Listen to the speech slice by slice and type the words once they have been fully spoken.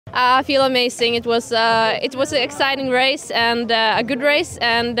I feel amazing. It was an exciting race and a good race,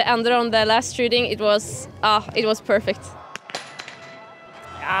 and Endre on the last shooting, it was perfect.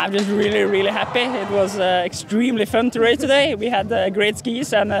 I'm just really happy. It was extremely fun to race today. We had great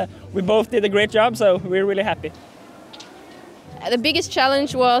skis and we both did a great job, so we're really happy. The biggest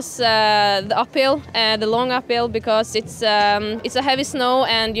challenge was the uphill, the long uphill, because it's a heavy snow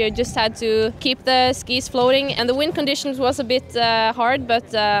and you just had to keep the skis floating. And the wind conditions was a bit hard,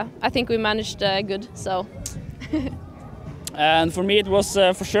 but I think we managed good. So. And for me, it was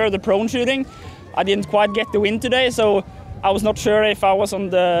for sure the prone shooting. I didn't quite get the wind today, so I was not sure if I was on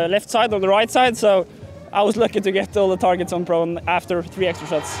the left side or the right side. So I was lucky to get all the targets on prone after 3 extra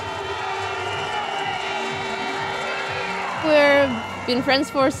shots. We've been friends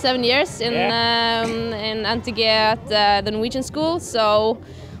for 7 years in NTG at the Norwegian school, so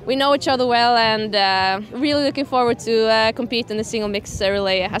we know each other well, and really looking forward to compete in the single mix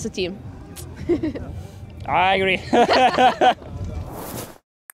relay as a team. I agree.